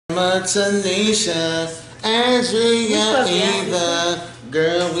Tanisha, Andrea, Eva,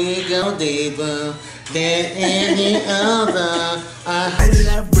 girl, we go deeper than any other. Only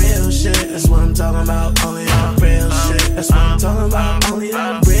that real shit, that's what I'm talking about. Only that real shit, that's what I'm talking about. Only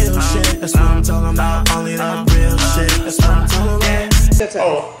that real shit, that's what I'm talking about. Only that real shit, that's what I'm talking about.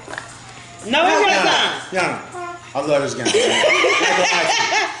 Oh, no, it's your time. Yana, I love this game.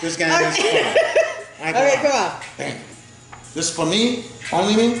 This game is fun. Okay, come on. Thank you. This is for me?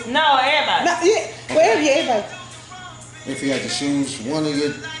 Only me? No, everybody. No, yeah, everybody. If you had to choose one of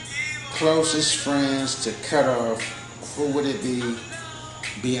your closest friends to cut off, who would it be?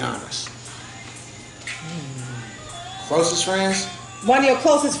 Be honest. Closest friends? One of your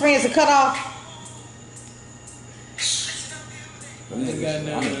closest friends to cut off? I'm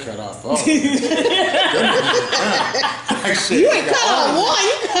gonna cut off all. You ain't cut off one.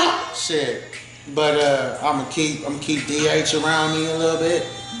 You cut. Shit. But I'm gonna keep DH around me a little bit,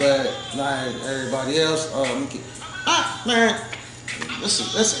 but like everybody else, I'm gonna keep. Man, this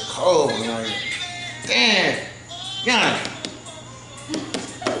is cold. Like, damn, yeah.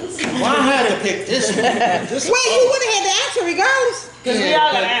 Why I had to pick this one? Wait, you would have had the answer regardless. Cause we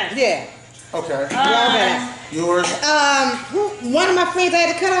all got answer. Yeah. Okay. We all got answer. Yours? One of my friends I had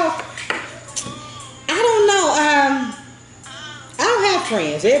to cut off. I don't know. I don't have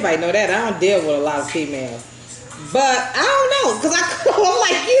friends. Everybody know that. I don't deal with a lot of females. But I don't know, cause I'm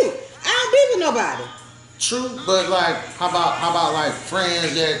like you. I don't deal with nobody. True, but like, how about like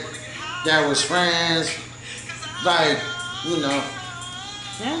friends that was friends, like, you know,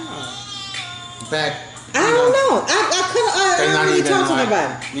 back. I don't know. I don't really talk to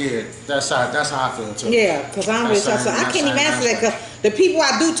nobody. Yeah, that's how I feel too. Yeah, cause I don't really talk to. I can't even answer that, cause the people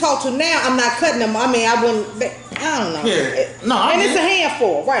I do talk to now, I'm not cutting them. I mean, I wouldn't. I don't know. Yeah, no, and it's a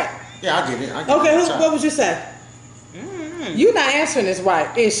handful, right? Yeah, I get it. Okay, what would you say? You're not answering this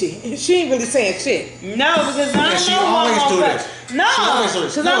right, is she? She ain't really saying shit. No, because I don't she always do this. No,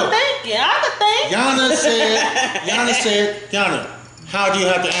 because I'm thinking. I could think. Yana said, how do you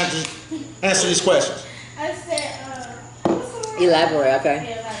have to answer these questions? I said, elaborate, okay.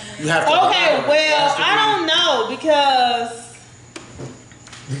 You have to elaborate. Well, I don't know because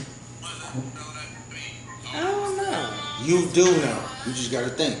I don't know. You do know. You just gotta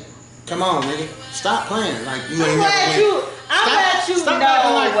think. Come on, nigga. Stop playing like you ain't I'm glad you know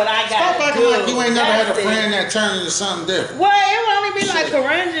what I got. Stop acting like you ain't never had a friend that turned into something different. Well, it would only be like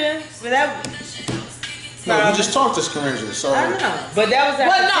Coringa, but that. No, you just talked to Coringa, so. I know, but that was.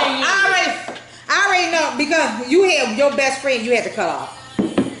 Well, no, I already know because you had your best friend. You had to cut off.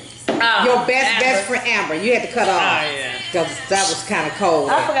 Your best friend Amber. You had to cut off. Oh yeah. Because that was kind of cold.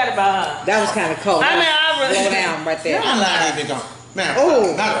 I forgot about her. That was kind of cold. I mean, I really blow down right there. I'm not even going. Man,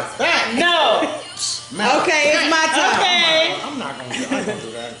 not a fact. No. Man, okay, it's my time. Okay. I'm not gonna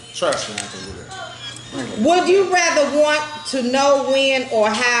do that. Trust me, I can do that. Would you rather want to know when or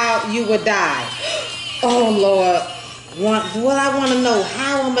how you would die? Oh Lord. Would I want to know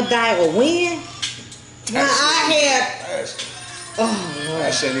how I'm gonna die or when? Now I had. Oh Lord.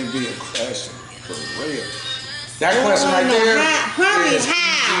 That shouldn't even be a question. For real. That question right there. Probably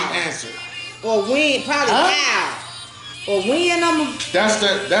how. Answer. Or when? Probably how. Or when I'm. That's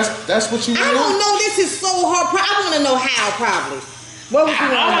what you want. I don't know. This is so hard. I want to know how. Probably. What would you want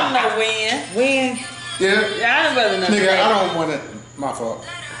to know? I don't know when. When? Yeah. I'd rather know. Nigga, I don't want to. My fault.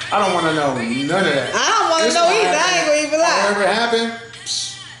 I don't want to know none of that. I don't want to know either. I ain't gonna even lie. Whatever happened,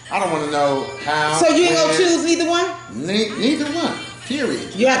 I don't want to know how. So you ain't gonna choose either one? Neither one.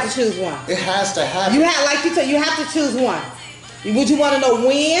 Period. You have to choose one. It has to happen. You have, like you said, you have to choose one. Would you want to know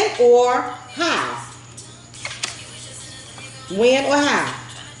when or how? When or how?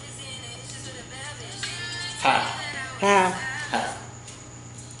 How. How?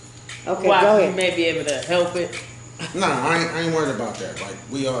 Okay, Why? go ahead. You may be able to help it. No, I ain't worried about that. Like,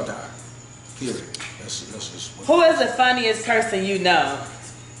 we all die. Period. That's just what. Who is the funniest person you know?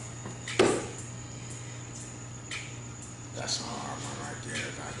 That's a hard one right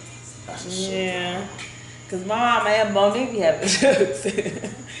there. That's a Yeah. Because my mom and Monique be having jokes.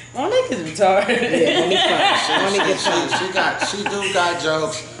 Monique is retarded. Yeah, Monique is funny. She do got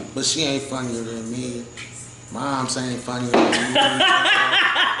jokes, but she ain't funnier than me. Mom's ain't funnier than me. You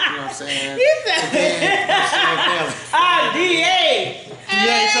know what I'm saying? You said DA. You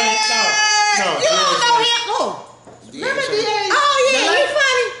don't know him. Oh. Remember DA? Oh, yeah, he's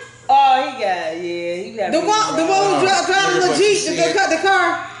funny. Oh, he got the one who drove the Jeep, the car.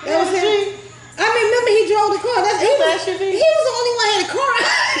 That was him. I mean, remember he drove the car. He was the only one who had a car.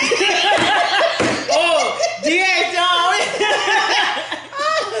 Oh, DA John.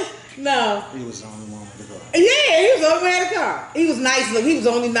 No. He was the only one with the car. Yeah, he was the only one who had a car. He was nice look. He was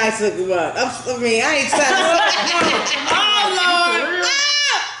the only nice looking one. I ain't trying to. Oh Lord!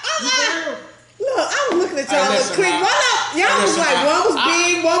 Look, I was looking at y'all little quick. Y'all was like, one was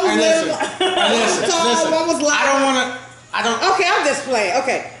big, one was little, one was tall, one was light. I don't. Okay, I'm just playing.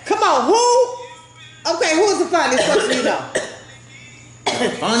 Okay, come on. Who's the funniest person you know?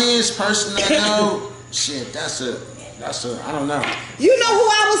 Funniest person I know? Shit, that's a. I don't know. You know who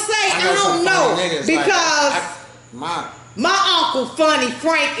I would say? I don't know because my uncle Funny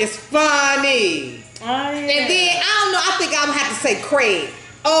Frank is funny. Oh, yeah. And then I don't know. I think I would have to say Craig.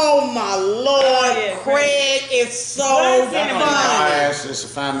 Oh my Lord, yeah, Craig is so funny. It's a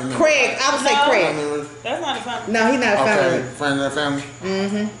family member. Craig, I would say Craig. That's not a family. No, he's not a family member. Friend of the family.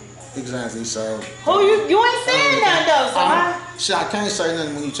 Mm-hmm. Exactly. So. Who you ain't saying nothing though, so shit, I can't say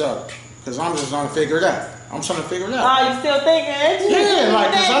nothing when you talk, cause I'm just trying to figure it out. I'm trying to figure it out. Oh, you still thinking? Yeah,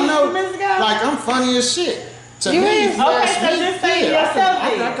 like, cause I know, like, I'm funny as shit. To You me, is? Okay, so just say yourself.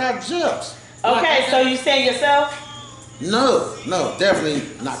 I got jokes. Okay, so you say yourself? No, definitely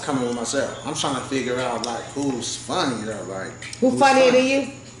not coming with myself. I'm trying to figure out like who's funny though, like Who funnier than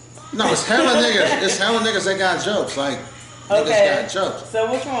you? No, it's hella niggas. It's hella niggas that got jokes. Like niggas got jokes. So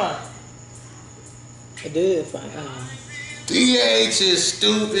which one? A dude funny. DH is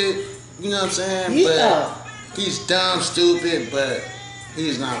stupid. You know what I'm saying? Yeah. But he's dumb, stupid, but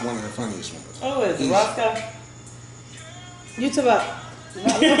he's not one of the funniest ones. Who is it? Roscoe? You talk about.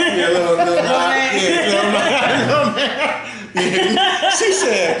 Yeah, little man. She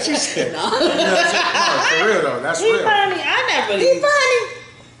said. No. No, for real though, that's real. He funny. I never. He funny.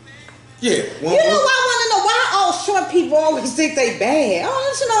 Yeah. You know what I want to know? Why all short people always think they bad? I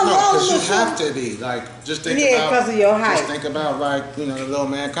want to know. No, because you have to be like just think about. Yeah, because of your height. Just think about like the little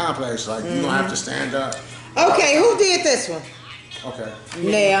man complex. Like you don't have to stand up. Okay, who did this one? Okay.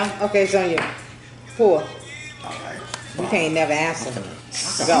 Now, okay, it's on you. 4. All right. You can't never answer.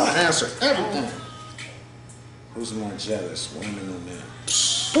 I'm gonna answer everything. Who's more jealous, women or men?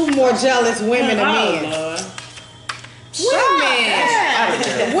 Who more jealous, women or men? Women.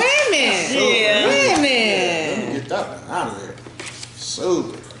 Women. Yeah. Women. Get that one out of there.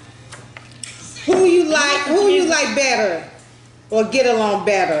 Super. Who you like better or get along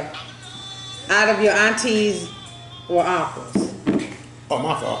better out of your aunties or uncles? Oh,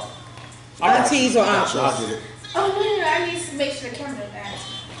 my fault. Aunties or uncles? I'll get it. Oh, no, I need to make sure the camera back.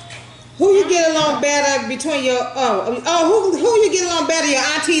 Who you get along better between your who you get along better, your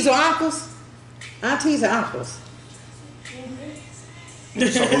aunties or uncles? Aunties or uncles? So who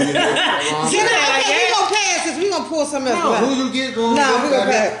you get along Okay, we gonna pass this. We gonna pull something else. No, who you get along No, we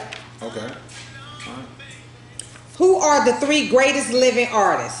gonna better? pass. Okay. Who are the 3 greatest living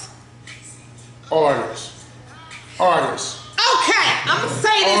artists? Artists. Okay, I'm gonna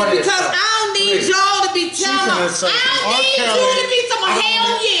say this because I don't need y'all to be telling them. I don't need you to be some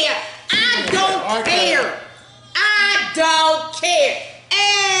hell yeah. I don't care. I don't care.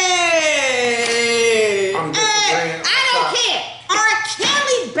 Hey, I don't care. R.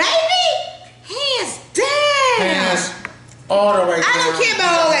 Kelly, baby, hands down. Hands all the way down. I don't care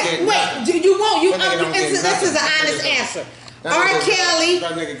about all that. Wait, you won't. This is an honest answer. R. Kelly,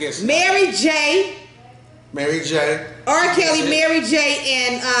 Mary J. R. Kelly, Mary J.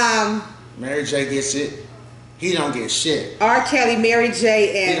 and Mary J. gets it. He don't get shit. R. Kelly, Mary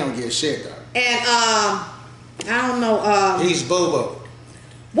J. and he don't get shit though. And I don't know. He's Bobo.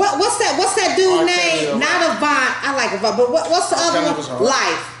 What's that dude name? Not Avant. I like Avant, but what's the other one?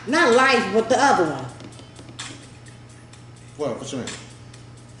 Life. Not Life, but the other one. What you mean?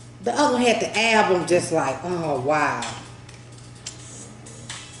 The other one had the album just like, oh wow.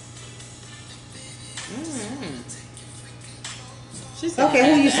 Okay,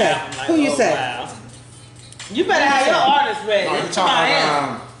 who you say? Who you say? Wow. You better have your artist ready. No,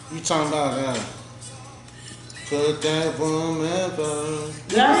 you talking about put that woman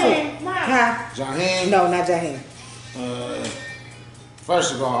Jaheim? No, not Jaheim.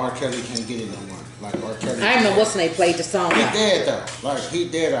 First of all, R. Kelly can't get it no more. Like R. Kelly. I don't know what's name played the song. He dead though. Like he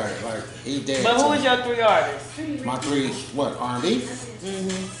dead out here. Like he dead. But who is your 3 artists? My 3 what? R&B?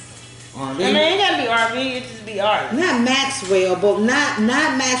 Mm-hmm. R&B? I mean, it gotta be R&B. It just be artists. Not Maxwell, but not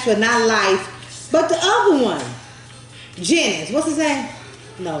Maxwell, not Life, but the other one. Jennings. What's his name?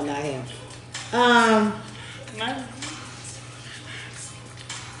 No, not him.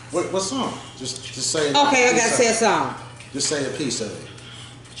 What song? Just say. Okay, I gotta say a song. Just say a piece of it,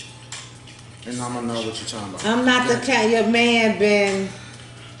 and I'm gonna know what you're talking about. I'm not the kind your man been.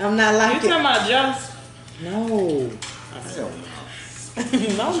 I'm not like You talking about Joe? No. Hell no.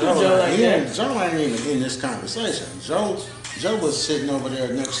 Joe ain't even in this conversation. Joe was sitting over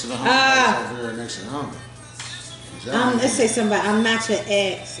there next to the homie. Over there next to the homie. Let's say somebody. I'm not your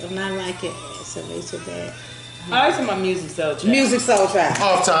ex. I'm not like your ex. Somebody said that. I was talking about Music Soul Child. Music Soul Child.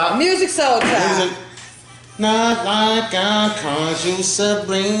 Off top. Music Soul Child. Music. Not like I called you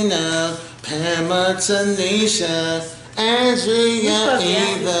Sabrina, Pamela, Tanisha, Andrea,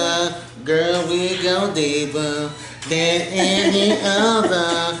 either. Girl, we go deeper than any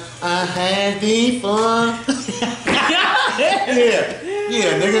other I had before.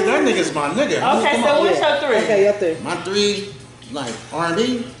 Yeah, nigga, that nigga's my nigga. Okay, so what's your 3? Okay, your 3. My 3, like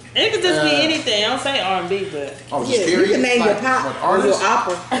R&B. It could just be anything. I don't say R&B, but Just you can name your pop or your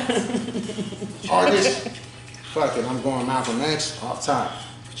opera. Artist. Fuck it, I'm going Malcolm X off top.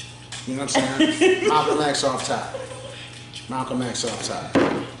 You know what I'm saying? Malcolm X off top. Malcolm X off top.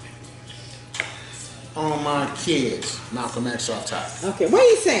 On my kids, Malcolm X off top. Okay, what are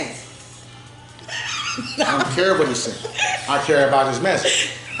you saying? I don't care what he's saying. I care about his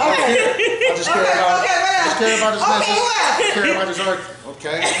message. I just care about his message. I care about his art.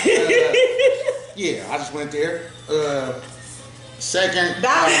 Okay. Yeah, I just went there. Second,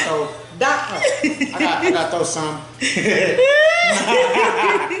 I gotta throw some.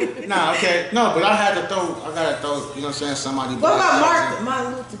 Nah, okay. No, but I gotta throw, you know what I'm saying, somebody. What about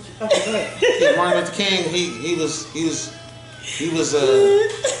Martin Luther King? Okay, go ahead. Yeah, Martin Luther King, he was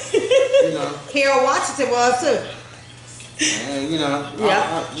you know. Harold Washington was too. You know,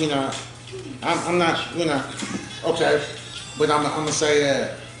 Yeah. I'm not, you know, okay, but I'm gonna say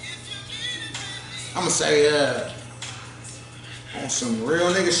on some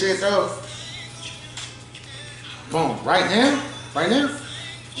real nigga shit though. Boom, right now. Man,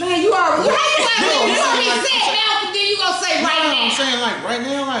 you already said Malcolm, then you gonna say right now. I'm saying like right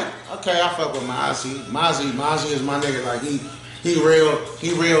now, like okay, I fuck with Mozzie. Mozzie is my nigga. Like he real.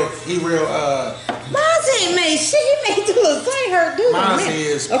 Mozzie ain't made shit. He made the little thing hurt dude.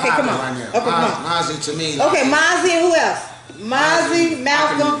 Mozzie is popping right now. Okay, come on. Mozzie to me. Like, okay, Mozzie and who else? Mozzie,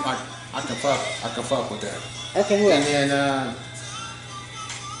 Malcolm. I can fuck with that. Okay, who else? And then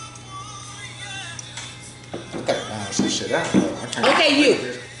I gotta balance some shit out. Okay, you.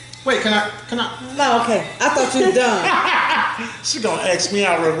 Wait, can I? No, okay. I thought you were done. She gonna ask me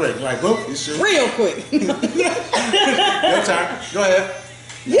out real quick. Like, whoop, it's your Real quick. your turn. Go ahead.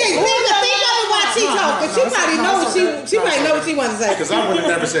 Yeah, think of it while she talking. She might know what she wants to say. Because I would have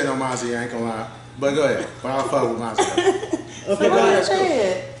never said no Mozzie, I ain't gonna lie. But go ahead. But I'll fuck with Mozzie. Okay, go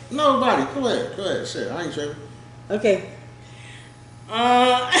ahead. Nobody. Go ahead. Shit, I ain't tripping. Okay.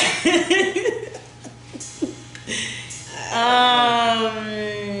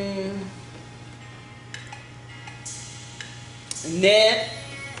 Ned.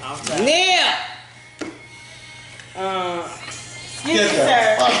 Get the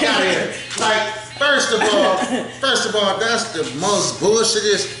fuck out of here. Like, first of all, that's the most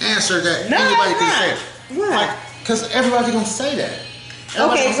bullshitest answer that anybody can say. Why? Like, because everybody gonna say that.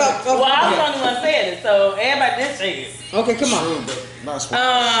 Okay, so well, I was the only one saying it, so everybody did say it. Okay, come on. True, but that's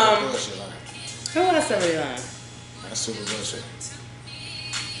what bullshit. Like, Who else somebody on? that's super bullshit.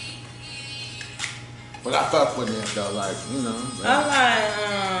 But I fuck with them though, like, you know. I'm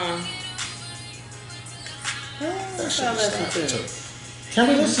like, that shit is slapping too. Can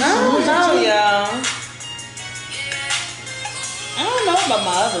we listen I don't know, y'all. I don't know about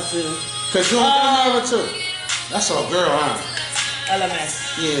my other two. Cause you don't got another two. That's all girl, huh? Element.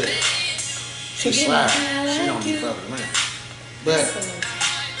 Yeah. She slap. She don't be fucking man. But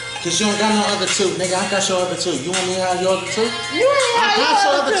cause you don't got no other two, nigga. I got your other two. You want me to have your other two? You ain't have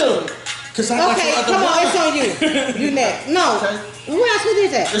your other two. Cause I got Okay, your other come on, one. it's on you. You next. No. Okay. Who else we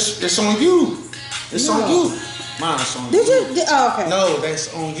did that? It's on you. It's on you. Mine's on Did you. Oh, okay. No, that's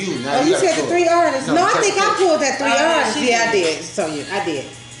on you. Now Oh, you said the 3 artists. No, I think I pulled that 3 artists. she Yeah, I did. did. It's on you. I did.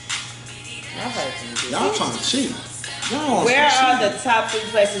 I heard from you. Y'all trying to cheat. Y'all Where some are shit. the top 3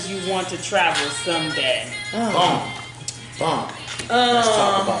 places you want to travel someday? Bomb. Let's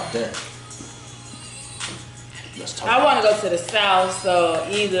talk about that. Let's talk I want to go to the South, so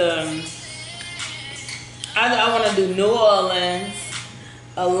either I want to do New Orleans,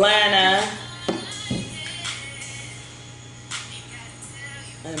 Atlanta,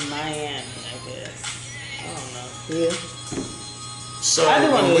 and Miami, I guess. I don't know. Yeah. So I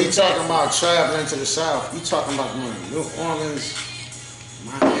do wanna when we do talking that. about traveling to the South, we talking about New Orleans,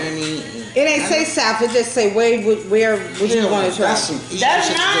 Miami. And It ain't say South. It just say where would you want to That's travel. some easy That's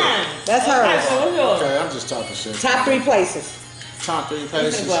shit to do. mine. That's Okay, hers. so what's yours? Okay, I'm just talking shit. Top 3 places. Top 3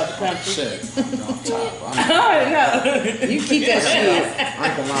 places. go out the country. Shit. Off top. I already know. You keep that shit. I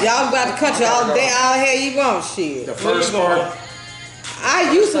ain't gonna lie. Y'all got the country all day, all the hell you want, shit. The first part.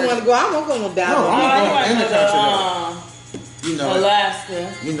 I used to want to go. I'm gonna go down. No, I'm I going want in to the go country to though. You know it.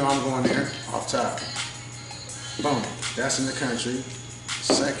 Alaska. You know I'm going there. Off top. Boom. That's in the country.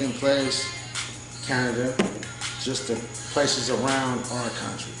 Second place, Canada. Just the places around our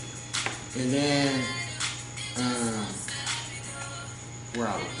country. And then, where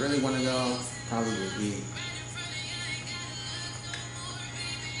I really want to go probably would be.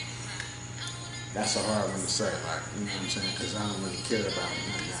 That's a hard one to say, like, you know what I'm saying? Because I don't really care about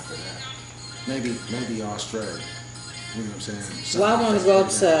nothing after that. Maybe Australia. You know what I'm saying? Well, I want to go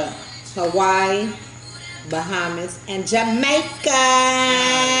to Hawaii, Bahamas, and Jamaica.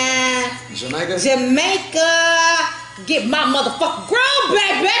 Jamaica? Jamaica. Get my motherfucking groove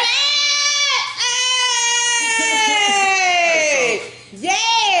back, baby. Hey!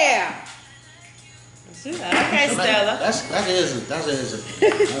 Yeah. Okay, Stella. That is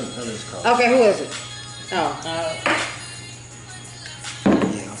called. Okay, who is it? Oh.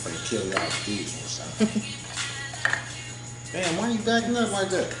 Yeah, I'm finna kill y'all thieves or something. Damn, why you backing up like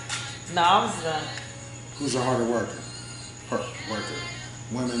that? No, I was done. Who's a harder worker?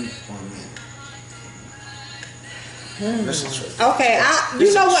 Women or men? This is true. Okay,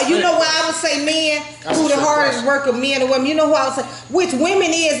 you know what I would say men. That's Who a the trick hardest question. worker, men or women? You know who I would say? Which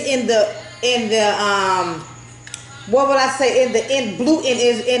women is in the what would I say in the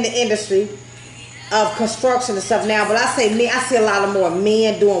industry of construction and stuff now, but I say men. I see a lot of more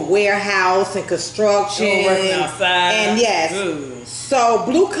men doing warehouse and construction, working outside. and yes. Ooh. So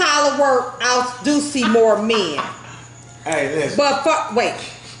blue collar work, I do see more men. Hey, listen. But wait,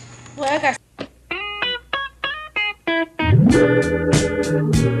 Well, I got.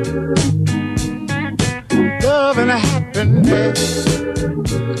 Love and happiness